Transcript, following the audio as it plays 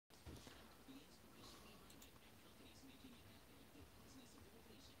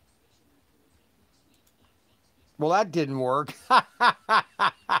Well, that didn't work. I,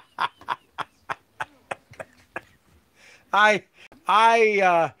 I,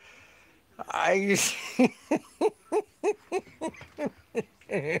 I,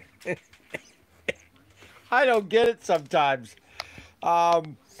 I don't get it sometimes.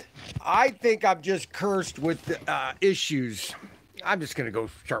 I think I'm just cursed with issues. I'm just gonna go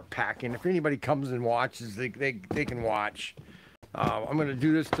start packing. If anybody comes and watches, they can watch. I'm gonna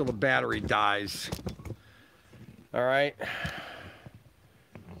do this till the battery dies. All right.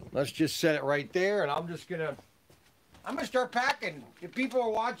 Let's just set it right there, and I'm gonna start packing. If people are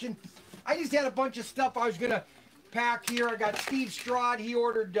watching, I just had a bunch of stuff I was gonna pack here. I got Steve Strad. He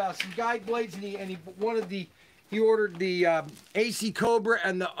ordered some guide blades, and he ordered the AC Cobra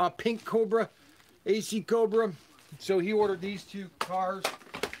and the Pink Cobra, AC Cobra. So he ordered these two cars.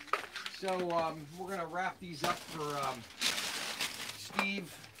 So we're gonna wrap these up for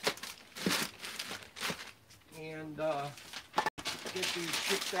Steve and get these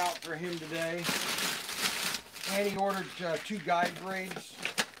shipped out for him today. And he ordered 2 guide braids.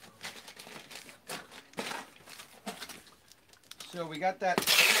 So we got that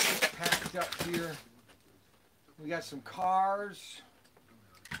packed up here. We got some cars,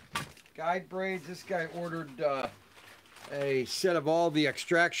 guide braids. This guy ordered a set of all the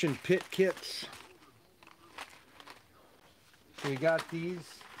extraction pit kits. So we got these.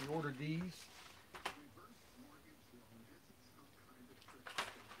 We ordered these.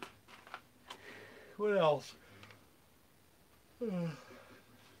 What else?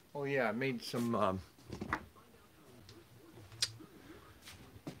 Oh yeah, I made some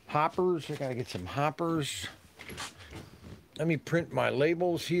hoppers. I gotta get some hoppers. Let me print my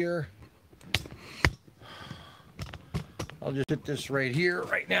labels here. I'll just put this right here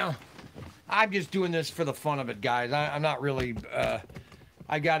right now. I'm just doing this for the fun of it, guys. I'm not really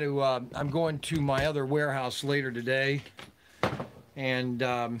I got to I'm going to my other warehouse later today, and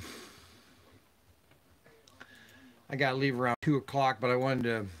I gotta leave around 2 o'clock, but I wanted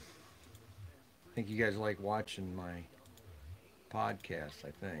to, I think you guys like watching my podcast.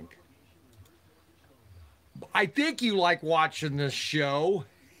 I think you like watching this show.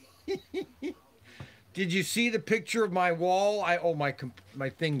 Did you see the picture of my wall? My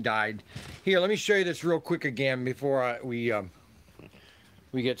thing died. Here, let me show you this real quick again before we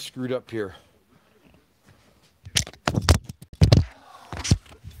get screwed up here.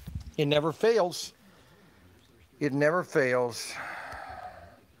 It never fails. It never fails.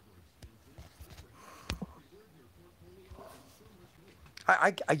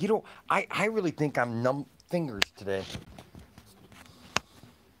 I really think I'm numb fingers today.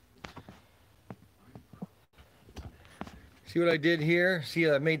 See what I did here? See,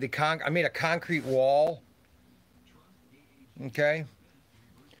 I made a concrete wall. Okay.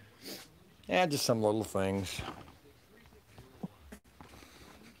 And just some little things.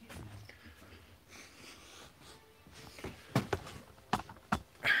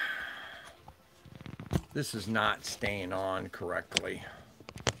 This is not staying on correctly.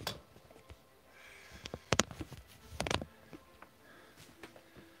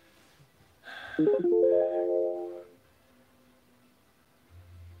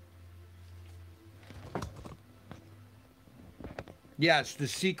 Yes, the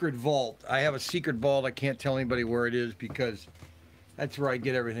secret vault. I have a secret vault. I can't tell anybody where it is because that's where I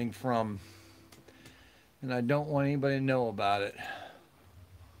get everything from. And I don't want anybody to know about it.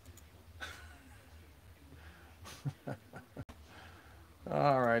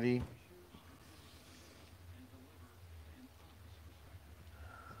 Alrighty.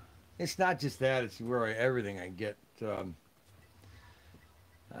 It's not just that, it's where everything I get.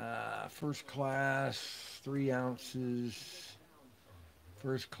 First class, 3 ounces.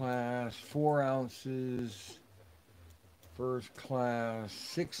 First class, 4 ounces. First class,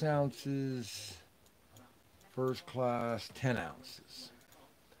 6 ounces. First class, 10 ounces.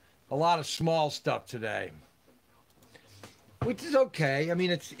 A lot of small stuff today, which is okay. I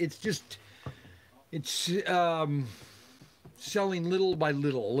mean, it's selling little by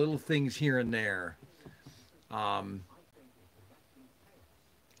little things here and there.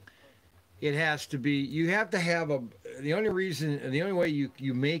 It has to be, you have to have the only way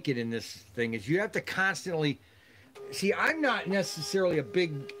you make it in this thing is you have to constantly, see, I'm not necessarily a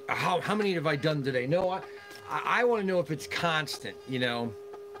big, how many have I done today? No, I want to know if it's constant, you know.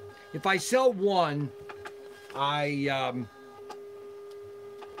 If I sell one, I'm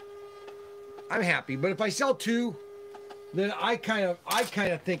happy. But if I sell 2, then I kind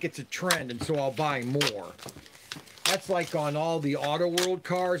of think it's a trend, and so I'll buy more. That's like on all the Auto World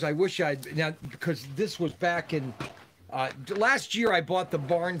cars. I wish now, because this was back in Last year I bought the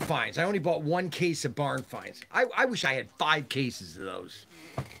barn finds. I only bought 1 case of barn finds. I wish I had 5 cases of those.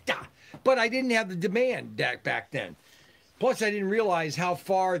 But I didn't have the demand back then. Plus, I didn't realize how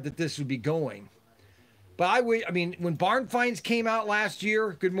far that this would be going. But I mean, when barn finds came out last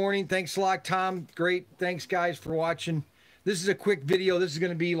year, good morning. Thanks a lot, Tom. Great. Thanks, guys, for watching. This is a quick video. This is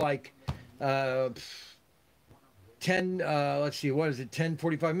going to be like 10, let's see, what is it,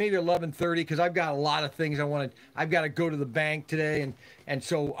 10:45, maybe 11:30, because I've got a lot of things I've got to go to the bank today, and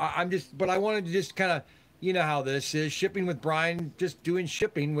so but I wanted to just kind of, you know how this is, shipping with Bryan, just doing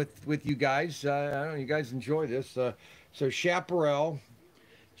shipping with you guys. I don't know, you guys enjoy this. So Chaparral,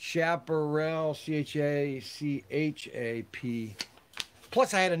 C-H-A-C-H-A-P.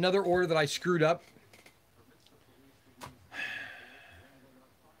 Plus I had another order that I screwed up.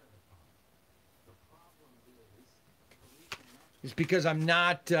 It's because I'm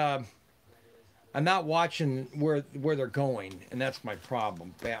not watching where they're going, and that's my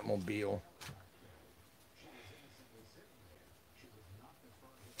problem. Batmobile.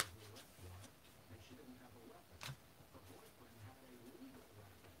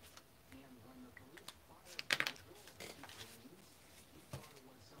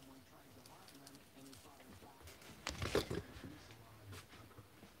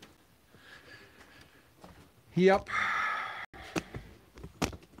 Yep.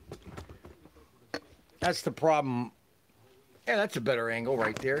 That's the problem. Yeah, that's a better angle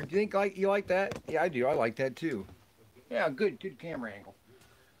right there. Do you think you like that? Yeah, I do. I like that too. Yeah, good camera angle.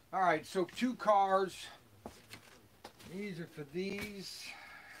 All right, so 2 cars. These are for these.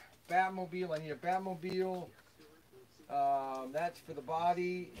 Batmobile. I need a Batmobile. That's for the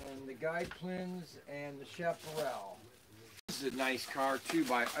body and the guide plans and the Chaparral. This is a nice car too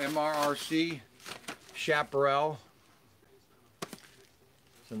by MRRC. Chaparral.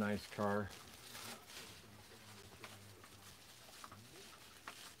 It's a nice car.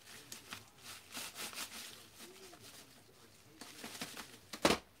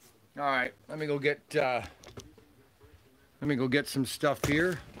 All right, let me go get some stuff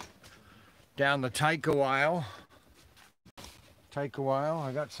here down the Tyco aisle. I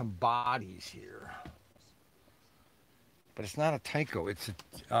got some bodies here, but it's not a Tyco. It's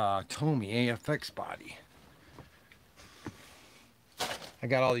a Tomy AFX body. I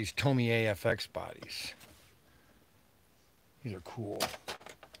got all these Tomy AFX bodies. These are cool,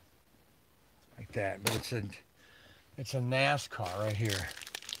 like that. But it's a NASCAR right here.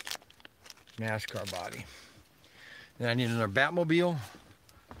 NASCAR body. And I need another Batmobile.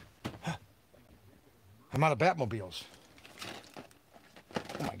 I'm out of Batmobiles.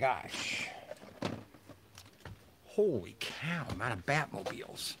 Oh my gosh. Holy cow, I'm out of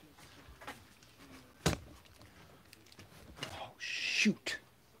Batmobiles. Oh shoot.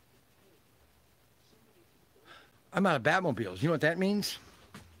 I'm out of Batmobiles. You know what that means?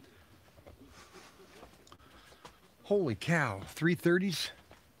 Holy cow, 330s.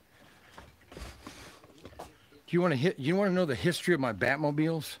 Do you want to know the history of my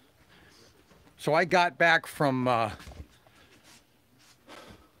Batmobiles? So I got back from the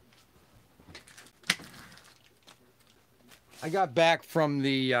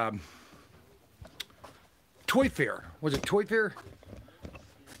Toy Fair. Was it Toy Fair?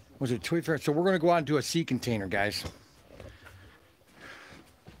 Was it Toy Fair? So we're going to go out and do a sea container, guys.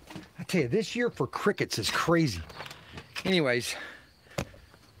 I tell you, this year for crickets is crazy. Anyways,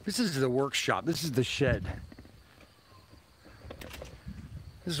 this is the workshop. This is the shed.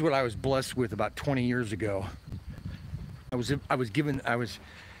 This is what I was blessed with about 20 years ago. I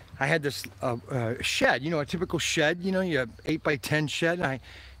had this shed, you know, a typical shed, you know, you have 8x10 shed. And I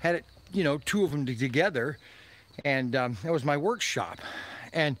had it, you know, 2 of them together, and that was my workshop.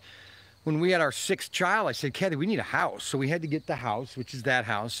 And when we had our 6th child, I said, Kathy, we need a house. So we had to get the house, which is that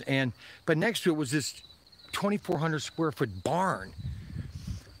house. But next to it was this 2,400 square foot barn.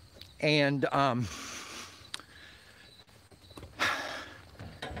 And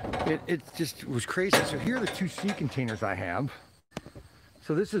it just was crazy. So here are the 2 sea containers I have.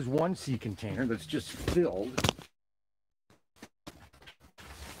 So this is one sea container that's just filled.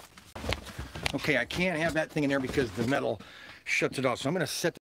 Okay, I can't have that thing in there because the metal shuts it off. So I'm going to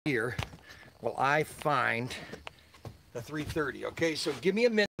set it here while I find the 330. Okay, so give me a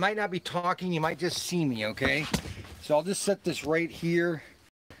minute. I might not be talking. You might just see me, okay? So I'll just set this right here.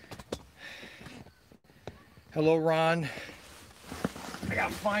 Hello, Ron. I got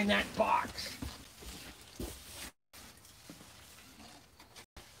to find that box.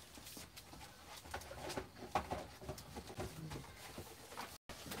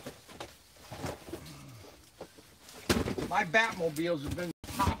 My Batmobiles have been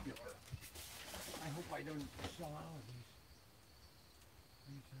popular. I hope I don't sell out of these.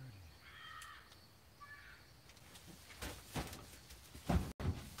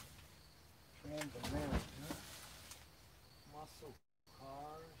 330. Transamerica. Muscle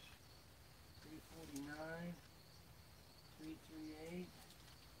cars. 349. 338.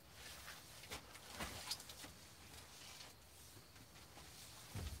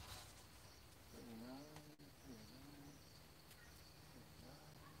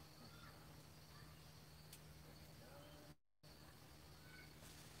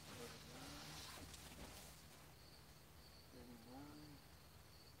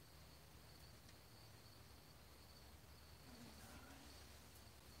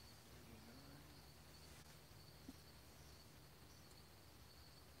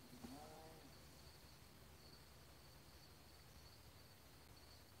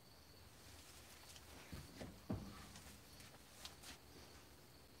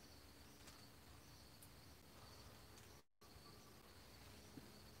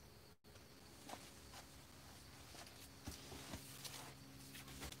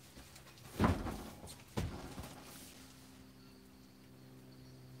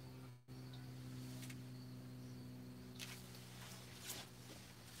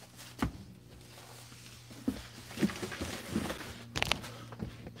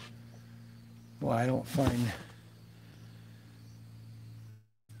 Well, I don't find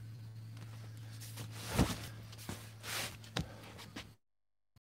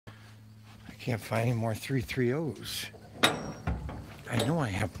I can't find any more 330s. I know I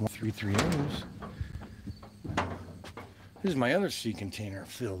have more 330s. This is my other sea container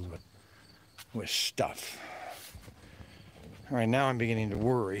filled with stuff. All right, now I'm beginning to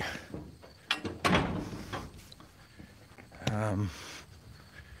worry.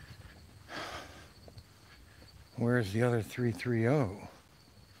 Where's the other 330?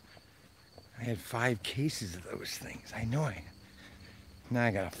 I had 5 cases of those things. I know I. Now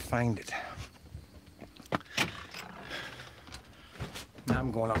I gotta find it. Now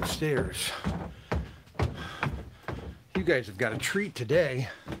I'm going upstairs. You guys have got a treat today.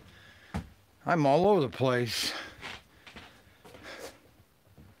 I'm all over the place.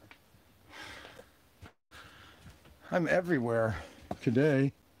 I'm everywhere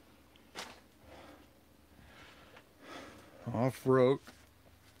today. Off-road.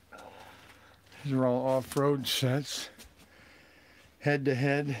 These are all off-road sets.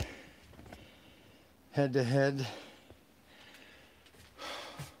 Head-to-head. Head-to-head.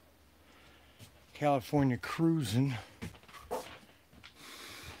 California cruising.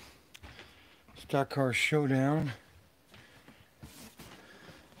 Stock Car Showdown.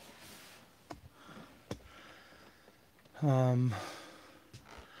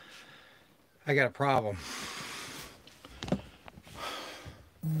 I got a problem.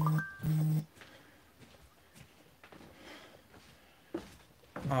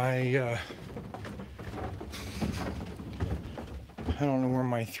 I don't know where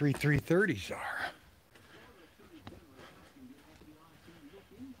my 330s are.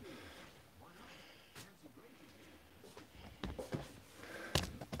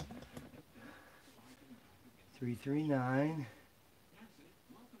 Three, 339.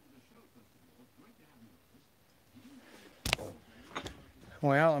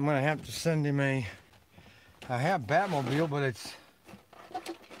 Well, I'm gonna have to send him I have Batmobile, but it's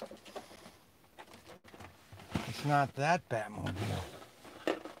not that Batmobile.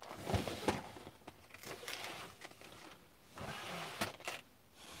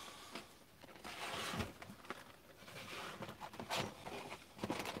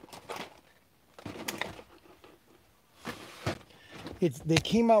 They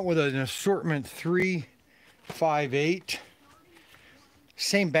came out with an assortment 358.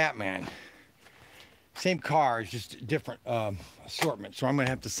 Same Batman. Same car, it's just different assortment. So I'm gonna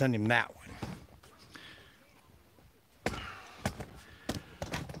have to send him that one.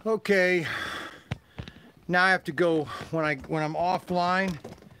 Okay. Now I have to go when I'm offline.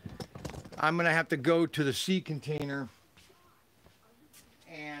 I'm gonna have to go to the sea container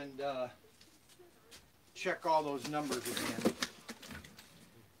and check all those numbers again.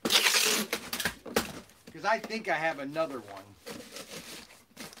 Because I think I have another one.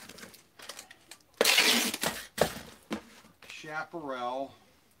 Chaparral.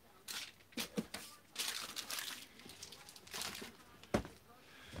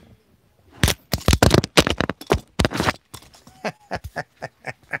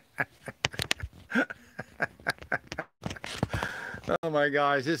 Oh my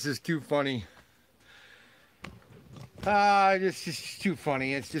gosh, this is too funny. It's just too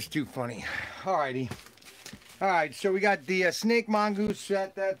funny. It's just too funny. Alrighty. Alright, so we got the snake mongoose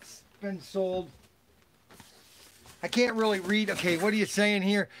set that's been sold. I can't really read. Okay, what are you saying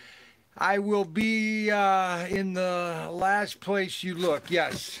here? I will be in the last place you look.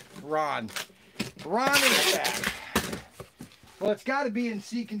 Yes, Ron. Ron is back. Well, it's got to be in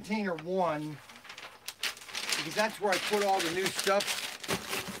sea container 1 because that's where I put all the new stuff.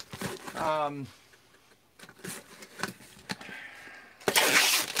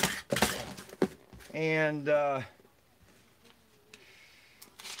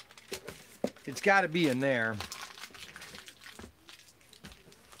 It's got to be in there.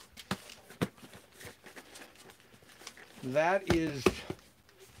 That is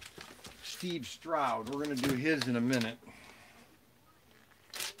Steve Stroud. We're going to do his in a minute.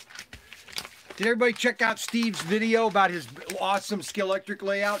 Did everybody check out Steve's video about his awesome Skillelectric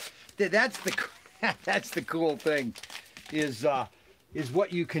layout? That's the cool thing, is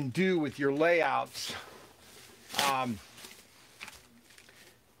what you can do with your layouts.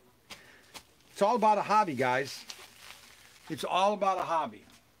 It's all about a hobby, guys. It's all about a hobby.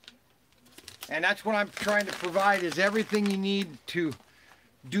 And that's what I'm trying to provide, is everything you need to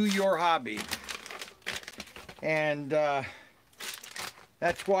do your hobby. And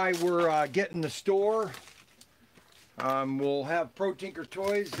that's why we're getting the store. We'll have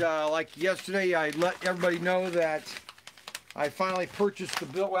ProTinkerToys. Like yesterday, I let everybody know that I finally purchased the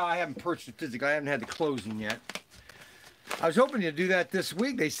bill. Well, I haven't purchased it physically. I haven't had the closing yet. I was hoping to do that this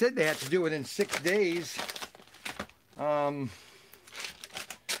week. They said they had to do it within 6 days.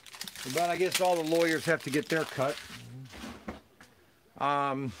 But I guess all the lawyers have to get their cut.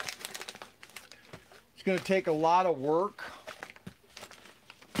 It's going to take a lot of work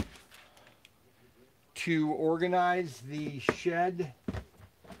to organize the shed.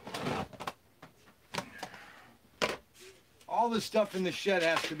 All the stuff in the shed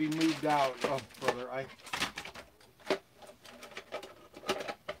has to be moved out. Oh, brother,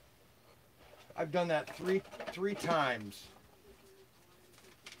 I've done that three times.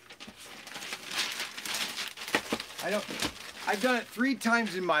 I've done it 3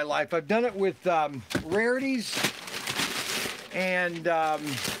 times in my life. I've done it with Rarities and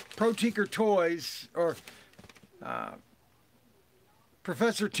ProTinkerToys, or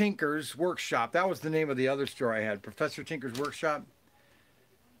Professor Tinker's Workshop. That was the name of the other store I had, Professor Tinker's Workshop.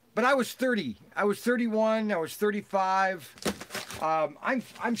 But I was 30. I was 31. I was 35. I'm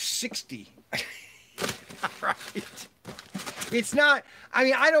 60. Right. It's not. I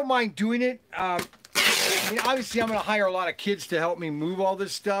mean, I don't mind doing it. I mean, obviously, I'm going to hire a lot of kids to help me move all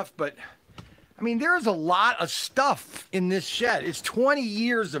this stuff, but I mean, there's a lot of stuff in this shed. It's 20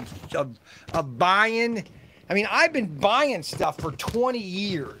 years of buying. I mean, I've been buying stuff for 20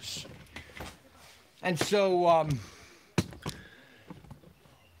 years. And so,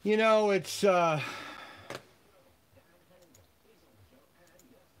 you know, it's,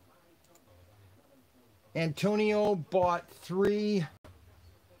 Antonio bought 3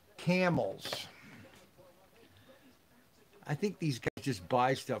 camels. I think these guys just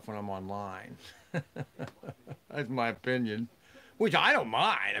buy stuff when I'm online. That's my opinion, which I don't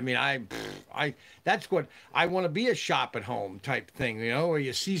mind. I mean, that's what I want to be, a shop at home type thing, you know, where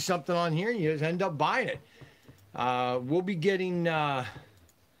you see something on here and you just end up buying it. We'll be getting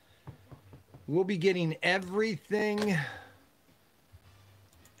everything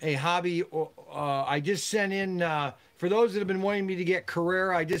a hobby. I just sent in, for those that have been wanting me to get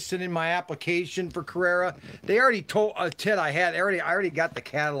Carrera, I just sent in my application for Carrera. They already told Ted I already got the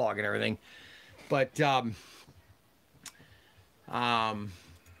catalog and everything. But all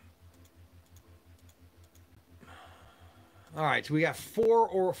right, so we got 4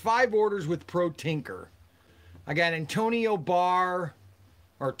 or 5 orders with Pro Tinker. I got Antonio Barr,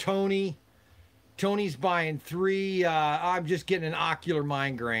 or Tony. Tony's buying 3. I'm just getting an ocular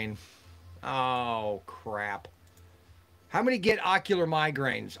migraine. Oh, crap. How many get ocular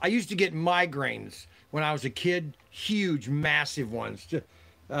migraines? I used to get migraines when I was a kid. Huge, massive ones.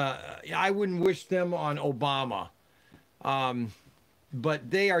 I wouldn't wish them on Obama.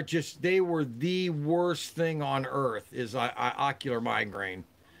 But they were the worst thing on earth, is ocular migraine.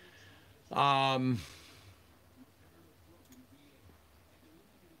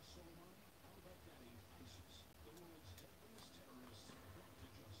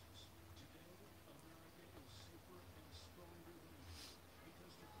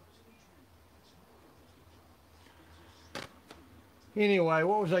 Anyway,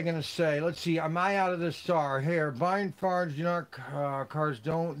 what was I going to say? Let's see. Am I out of this SAR? Here, buying cars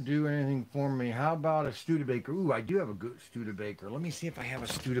don't do anything for me. How about a Studebaker? Ooh, I do have a good Studebaker. Let me see if I have a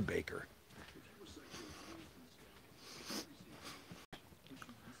Studebaker.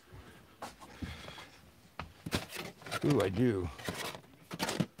 Ooh, I do.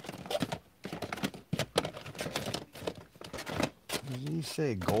 he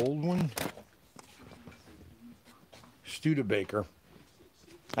say? Gold one? Studebaker.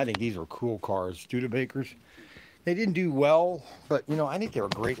 I think these are cool cars, Studebakers. They didn't do well, but, you know, I think they were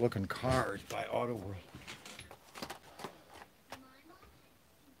great-looking cars by Auto World.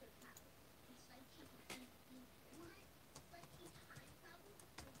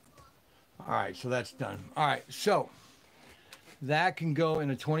 All right, so that's done. All right, so that can go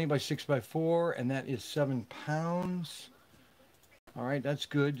in a 20 by 6 by 4, and that is 7 pounds. All right, that's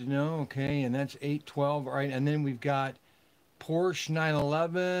good to know. Okay, and that's 812. All right, and then we've got Porsche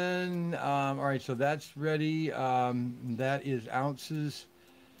 911. All right, so that's ready. That is ounces.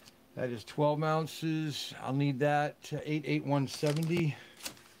 That is 12 ounces. I'll need that to 88170.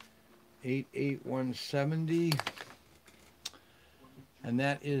 88170. And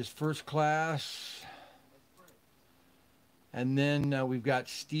that is first class. And then we've got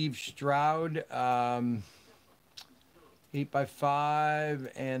Steve Stroud, 8 by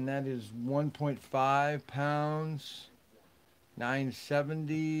 5, and that is 1.5 pounds.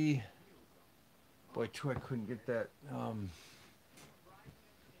 970. Boy, I couldn't get that.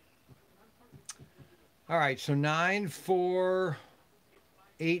 All right, so 9 for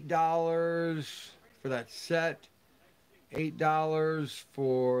 $8 for that set. $8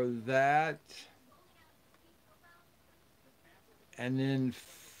 for that. And then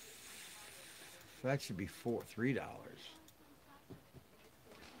that should be $3.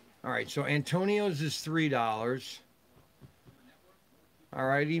 All right, so Antonio's is $3. All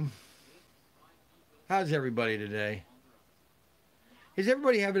righty. How's everybody today? Is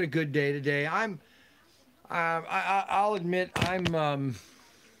everybody having a good day today? I'll admit I'm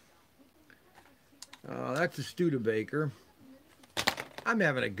that's a Studebaker. I'm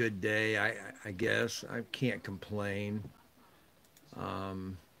having a good day, I guess. I can't complain.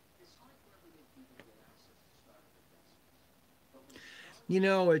 You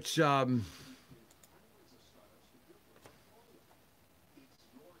know, it's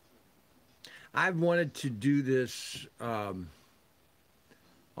I've wanted to do this all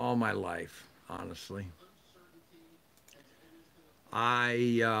my life, honestly.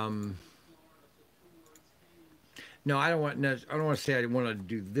 No, I don't want to say I want to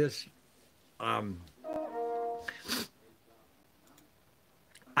do this.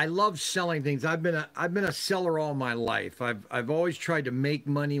 I love selling things. I've been a seller all my life. I've always tried to make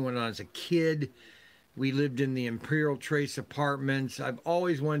money. When I was a kid, we lived in the Imperial Trace apartments. I've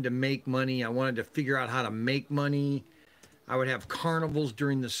always wanted to make money. I wanted to figure out how to make money. I would have carnivals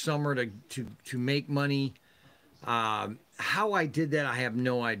during the summer to make money. How I did that, I have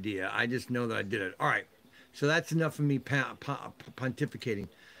no idea. I just know that I did it. All right. So that's enough of me pontificating.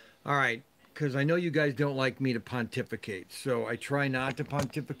 All right. Because I know you guys don't like me to pontificate. So I try not to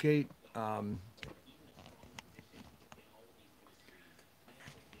pontificate. Alrighty,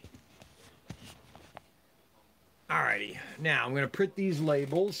 now I'm going to print these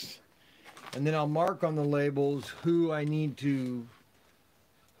labels, and then I'll mark on the labels who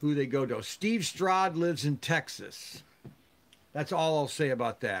they go to. Steve Stroud lives in Texas. That's all I'll say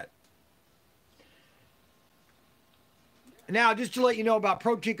about that. Now, just to let you know about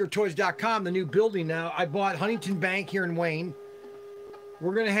ProTinkerToys.com, the new building now. I bought Huntington Bank here in Wayne.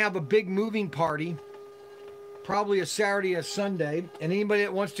 We're going to have a big moving party, probably a Saturday, a Sunday, and anybody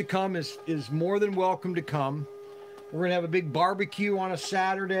that wants to come is more than welcome to come. We're going to have a big barbecue on a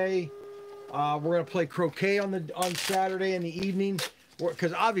Saturday. We're going to play croquet on Saturday in the evening,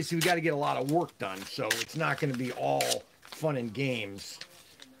 because obviously we got to get a lot of work done, so it's not going to be all fun and games.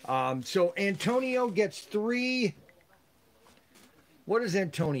 So Antonio gets 3. What does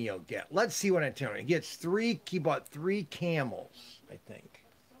Antonio get? Let's see what Antonio gets. 3. He bought 3 camels, I think.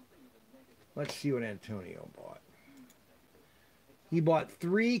 Let's see what Antonio bought. He bought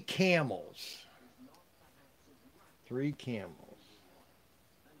 3 camels. 3 camels.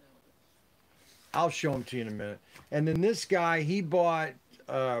 I'll show them to you in a minute. And then this guy, he bought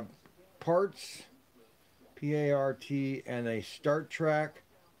parts, P-A-R-T, and a start track.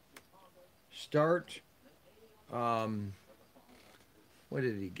 What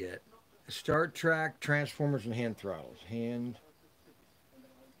did he get? Start track, transformers, and hand throttles. Hand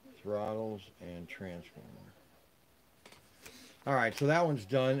throttles and transformer. All right, so that one's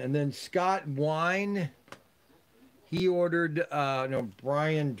done. And then Scott Wine, he ordered,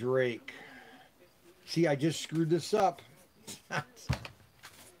 Bryan Drake. See, I just screwed this up.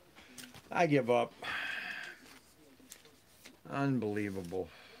 I give up. Unbelievable.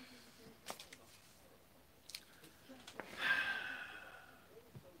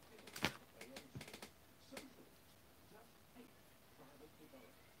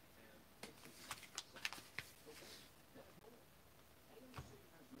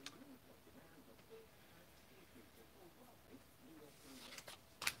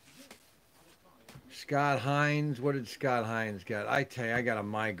 Scott Hines. What did Scott Hines got? I tell you, I got a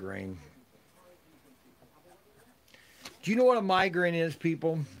migraine. Do you know what a migraine is,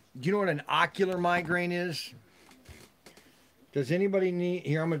 people? Do you know what an ocular migraine is? Does anybody need...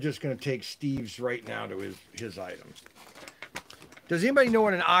 Here, I'm just going to take Steve's right now to his item. Does anybody know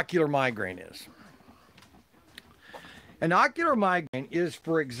what an ocular migraine is? An ocular migraine is,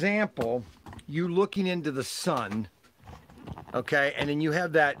 for example, you looking into the sun, okay, and then you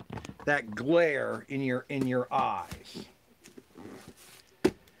have that glare in your eyes.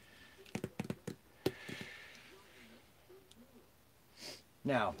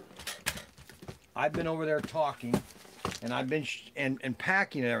 Now, I've been over there talking, and I've been and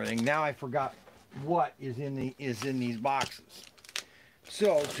packing and everything. Now I forgot what is in these boxes.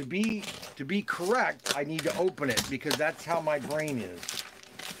 So to be correct, I need to open it because that's how my brain is.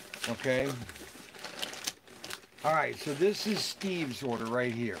 Okay. All right. So this is Steve's order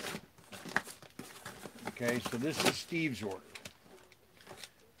right here. Okay. So this is Steve's order.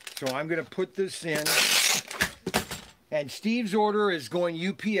 So I'm going to put this in. And Steve's order is going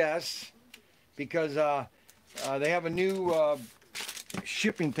UPS because they have a new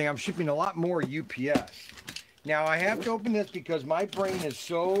shipping thing. I'm shipping a lot more UPS. Now, I have to open this because my brain is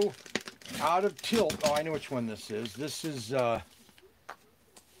so out of tilt. Oh, I know which one this is. This is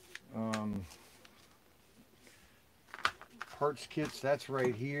parts kits. That's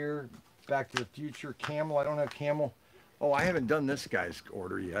right here. Back to the Future. Camel. I don't have Camel. Oh, I haven't done this guy's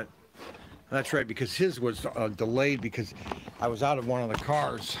order yet. That's right, because his was delayed because I was out of one of the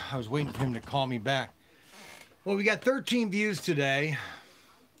cars. I was waiting for him to call me back. Well, we got 13 views today.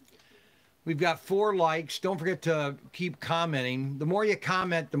 We've got 4 likes. Don't forget to keep commenting. The more you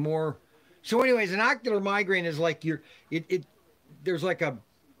comment, the more... So anyways, an ocular migraine is like there's like an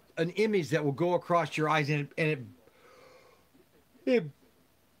image that will go across your eyes and it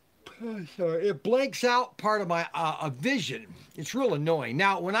blanks out part of my vision. It's real annoying.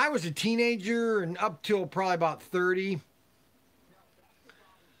 Now, when I was a teenager and up till probably about 30,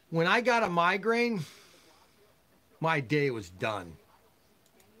 when I got a migraine, my day was done.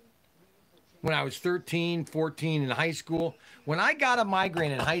 When I was 13, 14 in high school, when I got a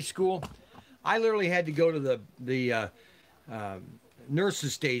migraine in high school, I literally had to go to the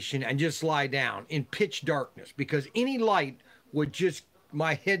nurse's station and just lie down in pitch darkness because any light would just...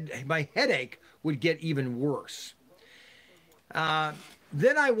 my headache would get even worse.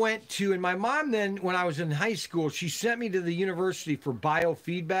 Then I went to, and my mom then, when I was in high school, she sent me to the university for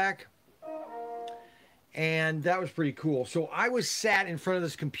biofeedback. And that was pretty cool. So I was sat in front of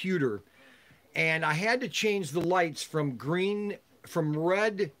this computer and I had to change the lights from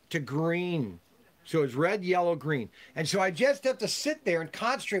red to green. So it's red, yellow, green. And so I just have to sit there and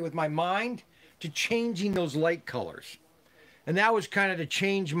concentrate with my mind to changing those light colors. And that was kind of to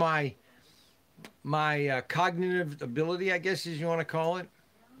change my cognitive ability, I guess, as you want to call it.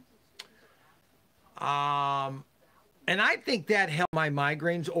 And I think that helped my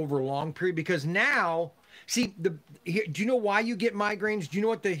migraines over a long period because now, see, do you know why you get migraines? Do you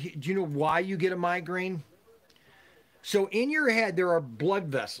know why you get a migraine? So in your head there are blood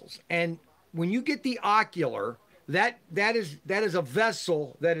vessels, and when you get the ocular, that is a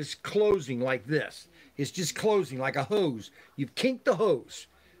vessel that is closing like this. It's just closing like a hose. You've kinked the hose.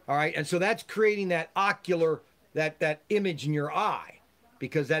 All right. And so that's creating that ocular, that image in your eye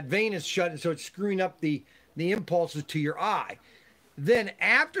because that vein is shut. And so it's screwing up the impulses to your eye. Then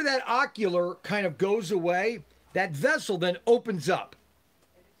after that ocular kind of goes away, that vessel then opens up.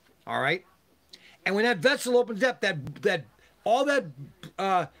 All right. And when that vessel opens up, all that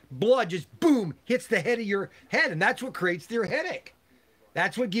blood just boom hits the head of your head. And that's what creates your headache.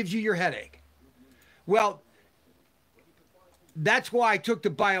 That's what gives you your headache. Well, that's why I took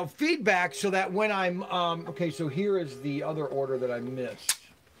the biofeedback so that when I'm, okay, so here is the other order that I missed.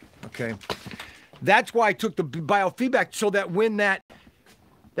 Okay. That's why I took the biofeedback so that when that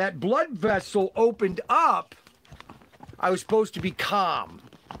blood vessel opened up, I was supposed to be calm.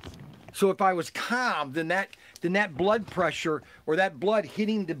 So if I was calm, then that blood pressure or that blood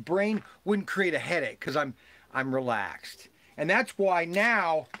hitting the brain wouldn't create a headache because I'm relaxed. And that's why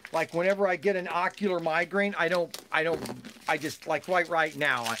now, like whenever I get an ocular migraine, I just like right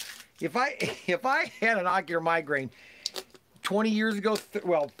now, if I had an ocular migraine 20 years ago,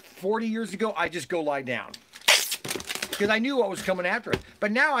 40 years ago, I just go lie down because I knew what was coming after it.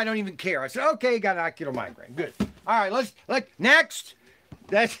 But now I don't even care. I said, okay, got an ocular migraine. Good. All right, let's next.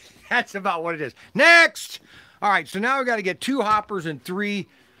 That's about what it is. Next. All right, so now we got to get 2 hoppers and three,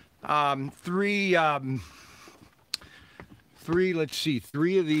 let's see,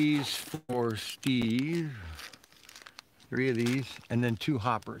 3 of these for Steve. 3 of these, and then 2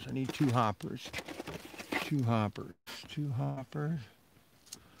 hoppers. I need 2 hoppers. 2 hoppers. 2 hoppers.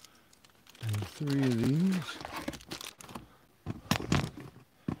 And 3 of these.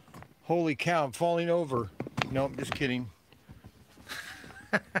 Holy cow, I'm falling over. No, I'm just kidding.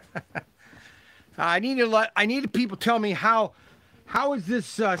 I need people tell me how is this,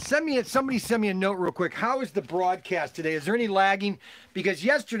 somebody send me a note real quick. How is the broadcast today? Is there any lagging? Because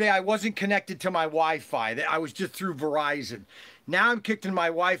yesterday I wasn't connected to my Wi-Fi. I was just through Verizon. Now I'm kicked in my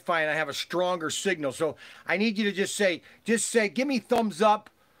Wi-Fi and I have a stronger signal. So I need you to just say, give me thumbs up.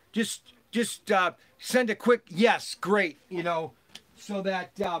 Just send a quick yes, great, you know, so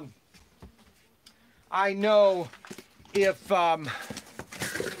that I know if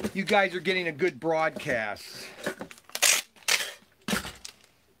you guys are getting a good broadcast.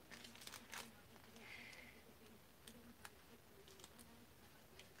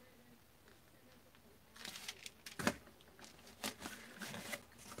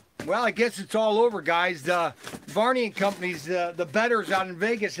 Well, I guess it's all over, guys. Varney and companies, the bettors out in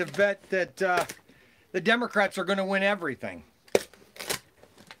Vegas have bet that the Democrats are going to win everything.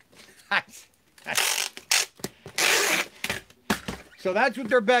 So that's what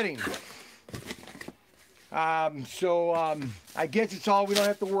they're betting. I guess it's all, we don't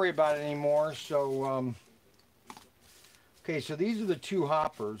have to worry about it anymore. So, okay, so these are the 2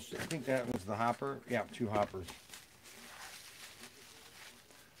 hoppers. I think that was the hopper. Yeah, 2 hoppers.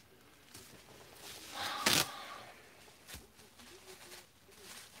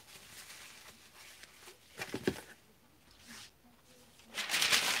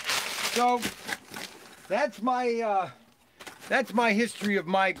 So that's my history of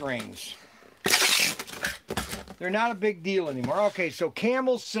migraines. They're not a big deal anymore. Okay, so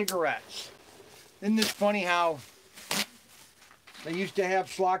Camel cigarettes. Isn't this funny how they used to have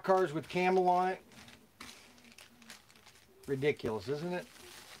slot cars with Camel on it? Ridiculous, isn't it?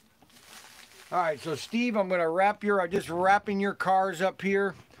 All right, so Steve, I'm just wrapping your cars up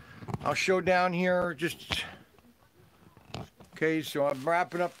here. I'll show down here okay, so I'm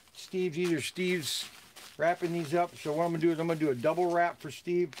wrapping up Steve's wrapping these up. So what I'm gonna do is I'm gonna do a double wrap for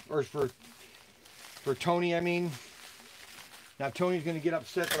Steve, or for Tony, I mean. Now Tony's gonna get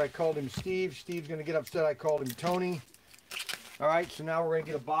upset that I called him Steve. Steve's gonna get upset I called him Tony. All right, so now we're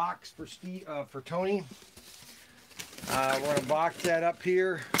gonna get a box for for Tony. We're gonna box that up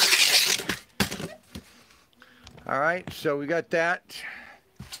here. All right, so we got that.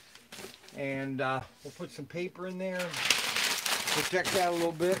 And we'll put some paper in there. Protect that a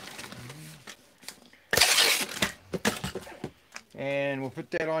little bit. And we'll put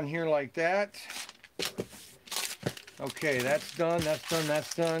that on here like that. Okay, that's done,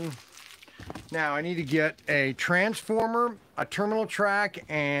 that's done. Now I need to get a transformer, a terminal track,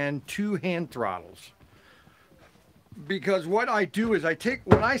 and 2 hand throttles. Because what I do is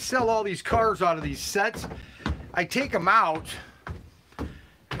when I sell all these cars out of these sets, I take them out.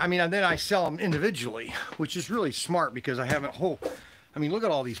 And then I sell them individually, which is really smart because I have look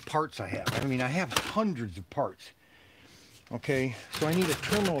at all these parts I have. I have hundreds of parts. Okay, so I need a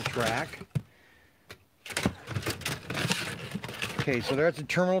terminal track. Okay, so there's a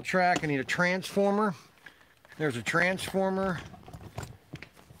terminal track. I need a transformer. There's a transformer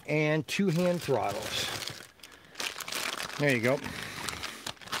and 2 hand throttles. There you go.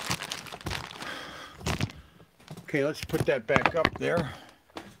 Okay, let's put that back up there.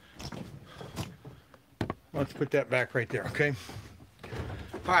 Let's put that back right there, okay?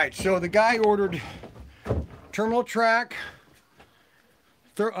 All right, so the guy ordered terminal track,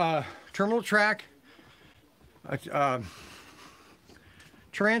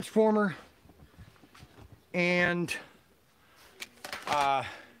 transformer, and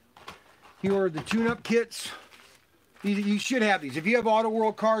he ordered the tune-up kits. You should have these. If you have Auto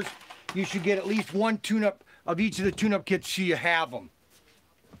World cars, you should get at least 1 tune-up of each of the tune-up kits so you have them.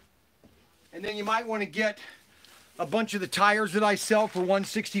 And then you might want to get a bunch of the tires that I sell for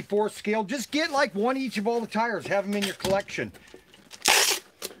 1/64 scale. Just get like 1 each of all the tires. Have them in your collection.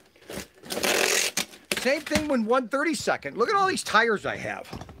 Same thing when 1/32. Look at all these tires I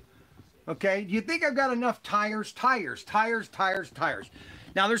have. Okay, do you think I've got enough tires? Tires.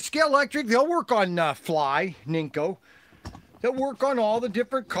 Now they're scale electric. They'll work on Fly, Ninko. They'll work on all the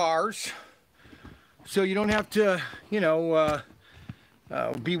different cars. So you don't have to,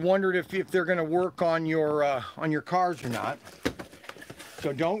 be wondered if they're going to work on your cars or not.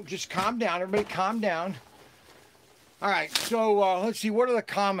 So just calm down. Everybody calm down. All right, so let's see. What are the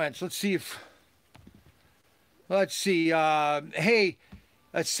comments? Let's see. Hey,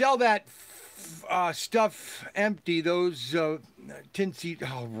 sell that stuff empty. Those tin seat.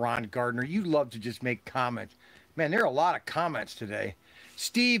 Oh, Ron Gardner, you love to just make comments. Man, there are a lot of comments today.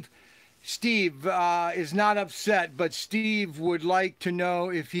 Steve is not upset, but Steve would like to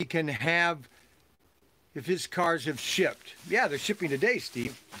know if he can have, if his cars have shipped. Yeah, they're shipping today,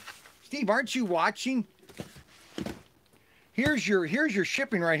 Steve. Steve, aren't you watching? Here's your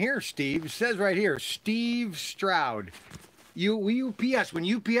shipping right here, Steve. It says right here, Steve Stroud. UPS.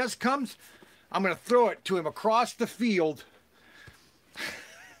 When UPS comes, I'm going to throw it to him across the field.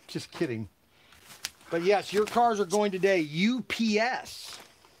 Just kidding. But yes, your cars are going today. UPS.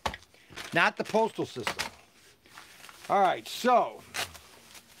 Not the postal system. All right, so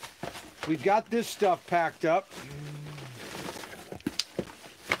we've got this stuff packed up.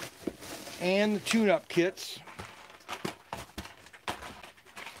 And the tune-up kits.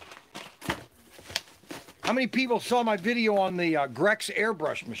 How many people saw my video on the Grex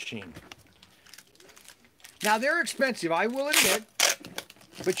airbrush machine? Now, they're expensive, I will admit.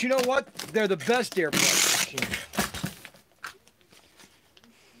 But you know what? They're the best airbrush machine.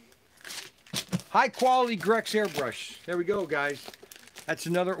 High quality Grex airbrush. There we go, guys. That's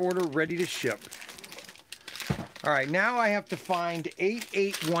another order ready to ship. All right, now I have to find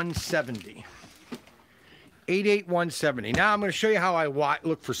 88170. 88170. Now I'm going to show you how I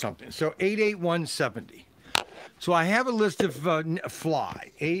look for something. So 88170. So I have a list of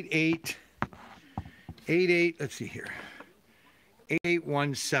fly. 88, let's see here.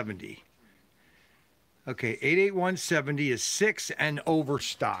 88170. Okay, 88170 is 6 and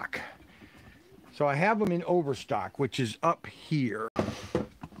overstock. So I have them in overstock, which is up here. All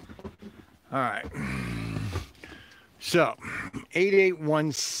right. So,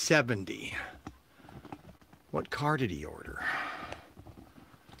 88170. What car did he order?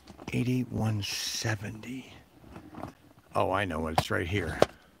 88170. Oh, I know, it's right here.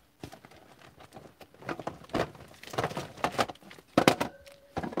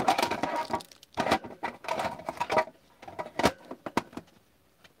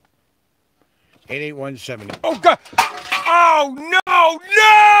 $88170. Oh God! Oh no!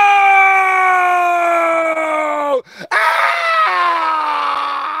 No! Ah!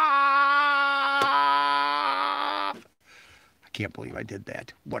 I can't believe I did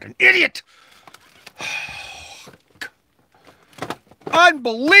that. What an idiot!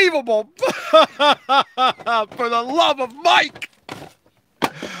 Unbelievable! For the love of Mike!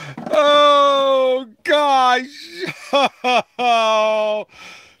 Oh gosh!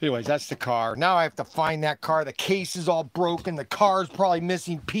 Anyways, that's the car. Now I have to find that car. The case is all broken. The car's probably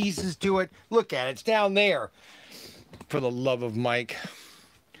missing pieces to it. Look at it. It's down there. For the love of Mike.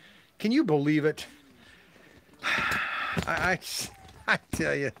 Can you believe it? I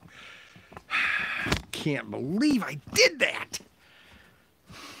tell you. I can't believe I did that.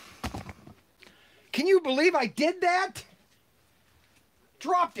 Can you believe I did that?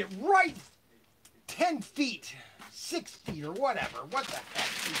 Dropped it right 10 feet. 6 feet or whatever. What the heck?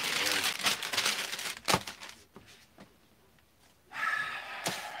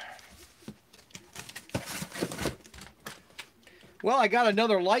 Well, I got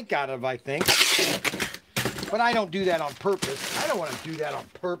another like out of it, I think. But I don't do that on purpose. I don't want to do that on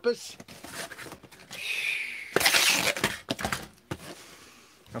purpose.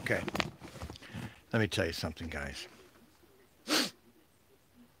 Okay. Let me tell you something, guys.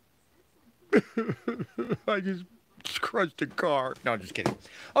 I just crushed a car. No, just kidding.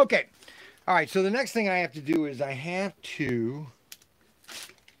 Okay. All right, so the next thing I have to do is I have to...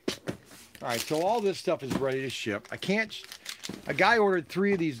 All right, so all this stuff is ready to ship. I can't... A guy ordered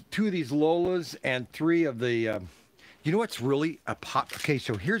two of these Lolas and 3 of the... you know what's really a pop... Okay,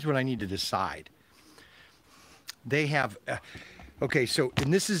 so here's what I need to decide. They have... okay, so,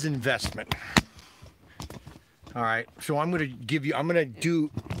 and this is investment. All right, so I'm going to give you, all right,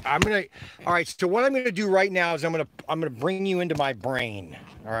 so what I'm going to do right now is I'm going to bring you into my brain,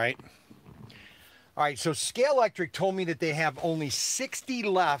 all right? All right, so Scale Electric told me that they have only 60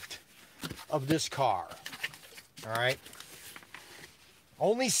 left of this car, all right?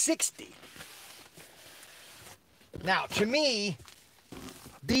 Only 60. Now, to me,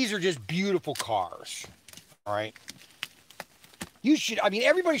 these are just beautiful cars, all right? You should, I mean,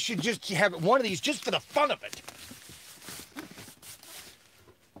 everybody should just have one of these just for the fun of it.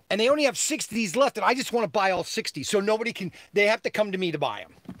 And they only have 60 of these left, and I just want to buy all 60. So nobody can, they have to come to me to buy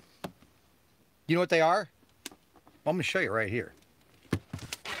them. You know what they are? I'm going to show you right here.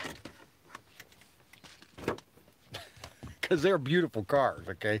 Because they're beautiful cars,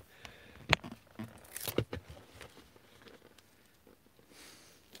 okay?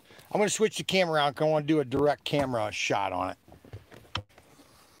 I'm going to switch the camera out because I want to do a direct camera shot on it.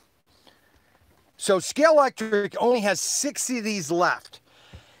 So Scale Electric only has 60 of these left.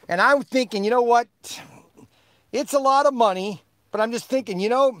 And I'm thinking, you know what? It's a lot of money, but I'm just thinking, you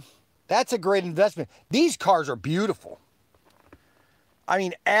know, that's a great investment. These cars are beautiful. I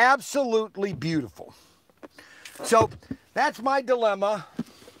mean, absolutely beautiful. So that's my dilemma.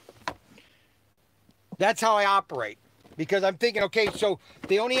 That's how I operate. Because I'm thinking, okay, so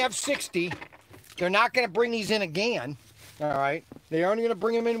they only have 60. They're not going to bring these in again. All right. They're only going to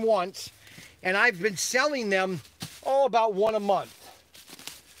bring them in once. And I've been selling them, about one a month.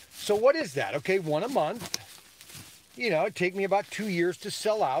 So what is that? Okay, one a month. You know, it'd take me about 2 years to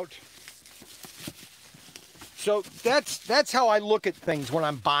sell out. So that's how I look at things when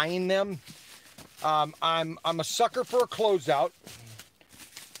I'm buying them. I'm a sucker for a closeout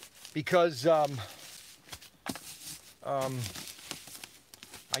because I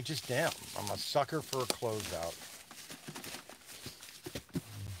just am. I'm a sucker for a closeout.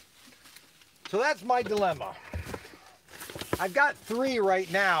 So that's my dilemma. I've got 3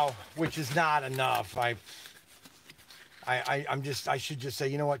 right now, which is not enough. I should just say,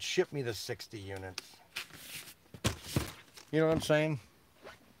 you know what? Ship me the 60 units. You know what I'm saying?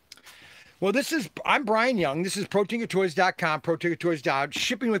 Well, I'm Bryan Young. This is ProTinkerToys.com, ProTinkerToys.com,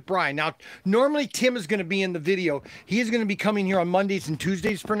 shipping with Bryan. Now, normally Tim is going to be in the video. He is going to be coming here on Mondays and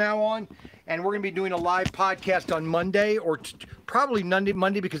Tuesdays from now on. And we're going to be doing a live podcast on Monday or probably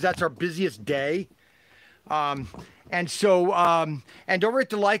Monday because that's our busiest day. And don't forget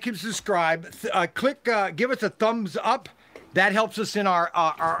to like and subscribe. Give us a thumbs up. That helps us in our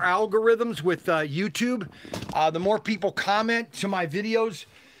algorithms with YouTube. The more people comment to my videos,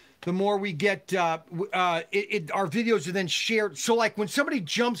 the more we get, our videos are then shared. So like when somebody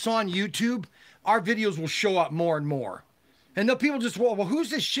jumps on YouTube, our videos will show up more and more. And the people just, well, who's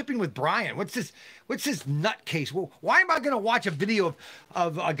this shipping with Bryan? What's this nutcase? Well, why am I going to watch a video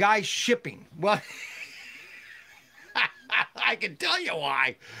of a guy shipping? Well, I can tell you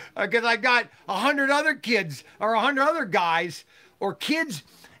why. Because I got 100 other kids or 100 other guys or kids,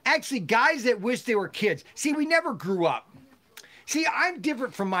 actually guys that wish they were kids. See, we never grew up. See, I'm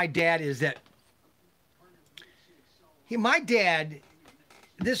different from my dad is that my dad,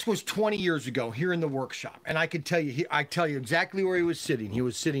 this was 20 years ago here in the workshop. And I could tell you, I tell you exactly where he was sitting. He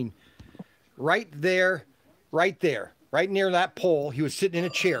was sitting right there, right near that pole. He was sitting in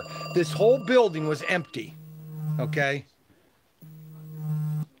a chair. This whole building was empty. Okay.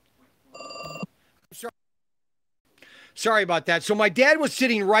 Sorry about that. So my dad was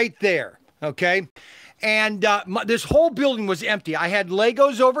sitting right there. Okay. And this whole building was empty. I had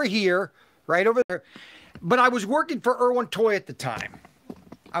Legos over here, right over there. But I was working for Irwin Toy at the time.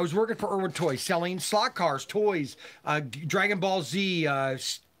 I was working for Irwin Toy, selling slot cars, toys, Dragon Ball Z,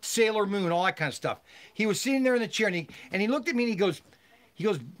 Sailor Moon, all that kind of stuff. He was sitting there in the chair, and he looked at me and he goes,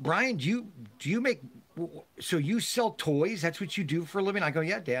 Bryan, do you make, so you sell toys? That's what you do for a living? I go,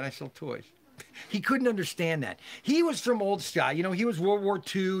 yeah, Dad, I sell toys. He couldn't understand that. He was from old style. You know, he was World War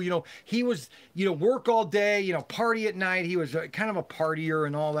II. You know, he was, work all day, party at night. He was kind of a partier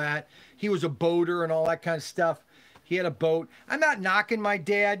and all that. He was a boater and all that kind of stuff. He had a boat. I'm not knocking my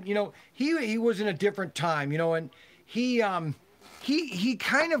dad. He was in a different time, and he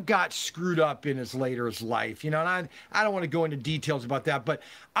kind of got screwed up in his life, and I don't want to go into details about that, but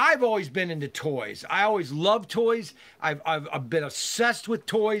I've always been into toys. I always loved toys. I've been obsessed with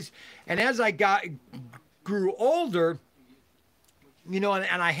toys. And as I grew older, and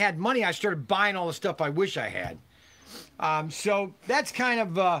I had money, I started buying all the stuff I wish I had. So that's kind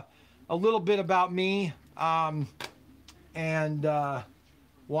of a little bit about me and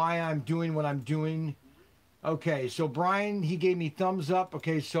why I'm doing what I'm doing. Okay, so Bryan, he gave me thumbs up.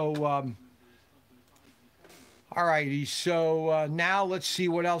 Okay, so, all righty. So now let's see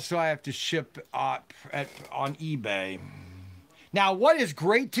what else do I have to ship on eBay. Now, what is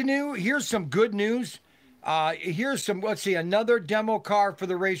great to know, here's some good news. Here's some, let's see, another demo car for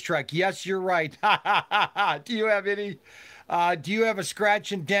the racetrack. Yes, you're right. Do you have any? Do you have a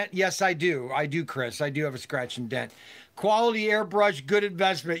scratch and dent? Yes, I do. I do, Chris. I do have a scratch and dent. Quality airbrush, good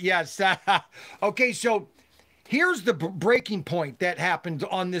investment. Yes. Okay, so here's the breaking point that happened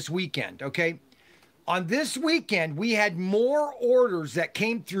on this weekend, okay? On this weekend, we had more orders that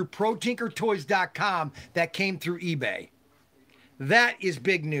came through ProTinkerToys.com that came through eBay. That is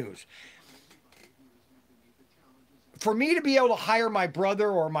big news. For me to be able to hire my brother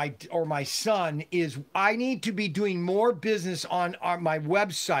or my son I need to be doing more business on my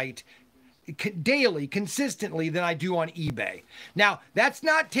website, daily, consistently than I do on eBay. Now, that's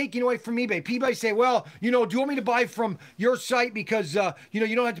not taking away from eBay. People say, well, do you want me to buy from your site because,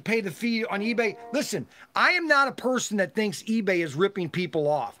 you don't have to pay the fee on eBay? Listen, I am not a person that thinks eBay is ripping people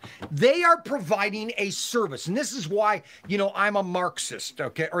off. They are providing a service. And this is why, I'm a Marxist,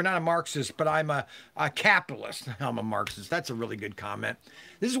 okay? Or not a Marxist, but I'm a capitalist. I'm a Marxist. That's a really good comment.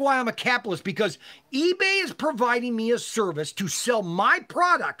 This is why I'm a capitalist, because eBay is providing me a service to sell my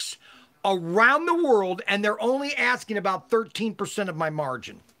products around the world, and they're only asking about 13% of my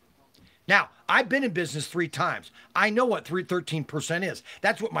margin. Now, I've been in business 3 times. I know what 13% is.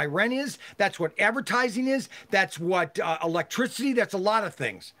 That's what my rent is. That's what advertising is. That's what electricity, that's a lot of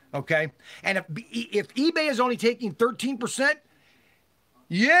things, okay? And if eBay is only taking 13%,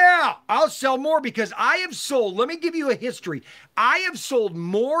 yeah, I'll sell more, because I have sold, let me give you a history. I have sold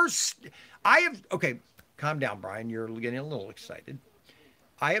more, okay, calm down, Brian. You're getting a little excited.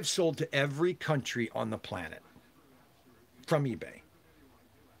 I have sold to every country on the planet from eBay.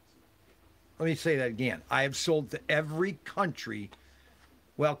 Let me say that again. I have sold to every country,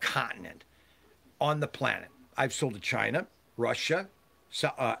 continent on the planet. I've sold to China, Russia,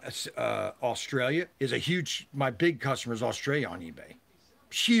 Australia is a huge, my big customer is Australia on eBay.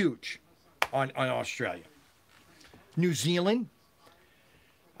 Huge on Australia. New Zealand.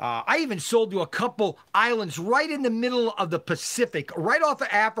 I even sold to a couple islands right in the middle of the Pacific, right off of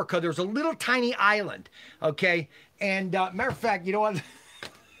Africa. There's a little tiny island, okay? And matter of fact, you know what?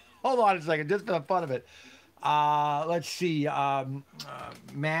 Hold on a second, just for the fun of it. Let's see,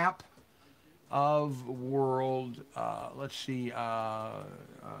 map of world. Let's see,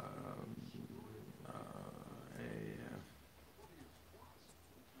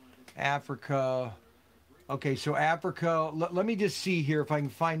 Africa. Okay, so Africa, let me just see here if I can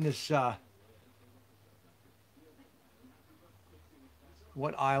find this.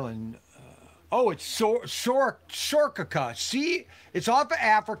 What island? Oh, it's Sorkaka. See, it's off of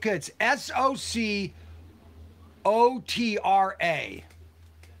Africa. It's Socotra.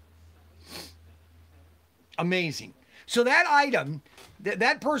 Amazing. So that item,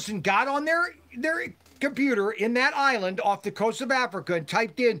 that person got on their computer in that island off the coast of Africa and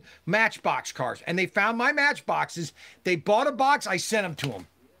typed in Matchbox cars, and they found my Matchboxes. They bought a box. I sent them to them.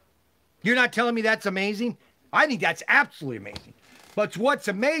 You're not telling me that's amazing? I think that's absolutely amazing. But what's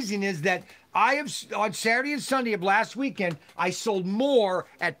amazing is that I have, on Saturday and Sunday of last weekend, I sold more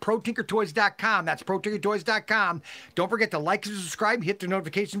at ProTinkerToys.com. That's ProTinkerToys.com. Don't forget to like and subscribe, hit the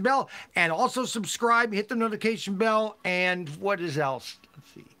notification bell, and also subscribe, hit the notification bell, and what is else?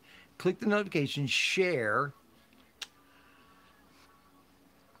 Let's see. Click the notification, share.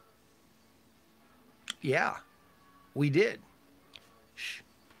 Yeah, we did. Shh.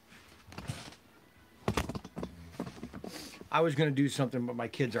 I was going to do something, but my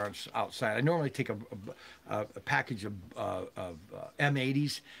kids are outside. I normally take a package of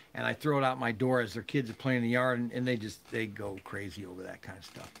M80s, and I throw it out my door as their kids are playing in the yard, and they go crazy over that kind of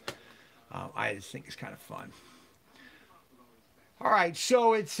stuff. I just think it's kind of fun. All right,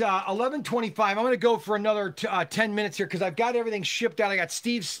 so it's 11:25. I'm going to go for another 10 minutes here because I've got everything shipped out. I got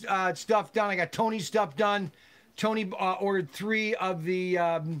Steve's stuff done. I got Tony's stuff done. Tony ordered 3 of the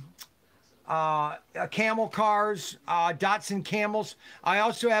camel cars, Datsun camels. I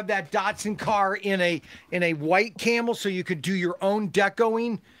also have that Datsun car in a white camel, so you could do your own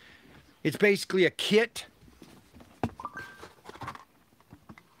decoing. It's basically a kit.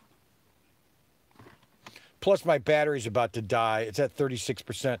 Plus my battery's about to die. It's at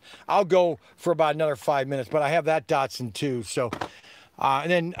 36%. I'll go for about another 5 minutes, but I have that Datsun too. So,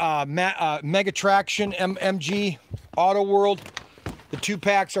 and then Mega Traction, MG, Auto World. The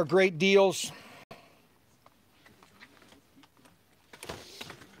 2-packs are great deals.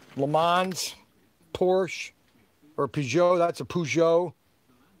 Le Mans, Porsche, or Peugeot. That's a Peugeot.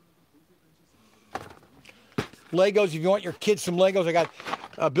 Legos, if you want your kids some Legos, I got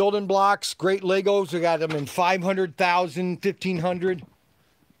building blocks, great Legos. I got them in 500,000, 1,500.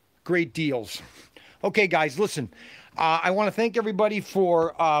 Great deals. Okay, guys, listen. I want to thank everybody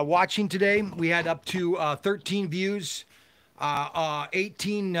for watching today. We had up to 13 views,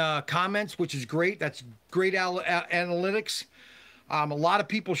 18 comments, which is great. That's great analytics. A lot of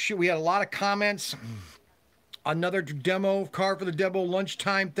people, we had a lot of comments. Another demo, car for the demo,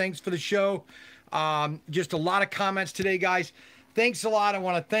 lunchtime. Thanks for the show. Just a lot of comments today, guys. Thanks a lot. I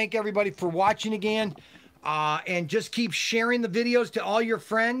want to thank everybody for watching again. And just keep sharing the videos to all your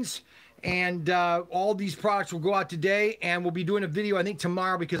friends. And all these products will go out today, and we'll be doing a video, I think,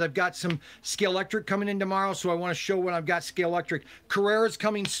 tomorrow, because I've got some Scale Electric coming in tomorrow, so I want to show when I've got Scale Electric. Carrera's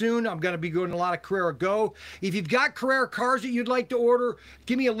coming soon. I'm going to be doing a lot of Carrera Go. If you've got Carrera cars that you'd like to order,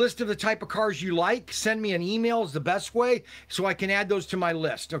 give me a list of the type of cars you like. Send me an email is the best way, so I can add those to my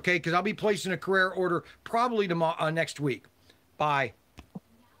list, okay? Because I'll be placing a Carrera order probably tomorrow, next week. Bye.